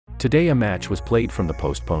Today a match was played from the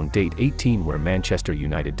postponed date 18 where Manchester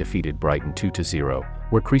United defeated Brighton 2-0,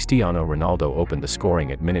 where Cristiano Ronaldo opened the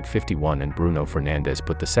scoring at minute 51 and Bruno Fernandes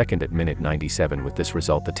put the second at minute 97. With this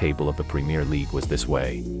result, the table of the Premier League was this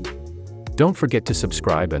way. Don't forget to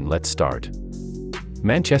subscribe and let's start.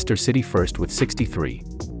 Manchester City first with 63.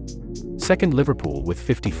 Second Liverpool with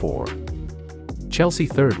 54. Chelsea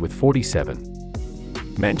third with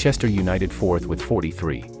 47. Manchester United fourth with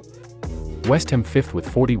 43. West Ham fifth with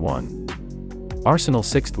 41. Arsenal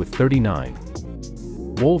sixth with 39.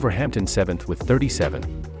 Wolverhampton seventh with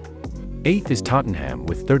 37. Eighth is Tottenham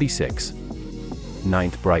with 36.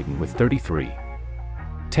 Ninth Brighton with 33.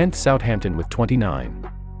 10th Southampton with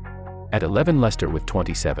 29. At 11 Leicester with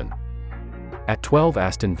 27. At 12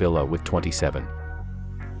 Aston Villa with 27.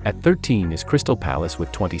 At 13 is Crystal Palace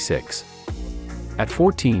with 26. At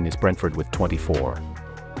 14 is Brentford with 24.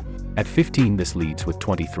 At 15 this Leeds with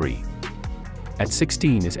 23. At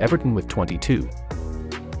 16 is Everton with 22.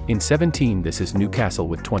 In 17 this is Newcastle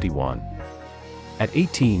with 21. At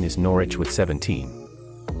 18 is Norwich with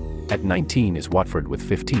 17. At 19 is Watford with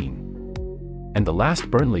 15. And the last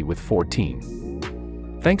Burnley with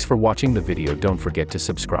 14. Thanks for watching the video. Don't forget to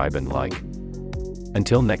subscribe and like.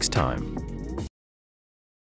 Until next time.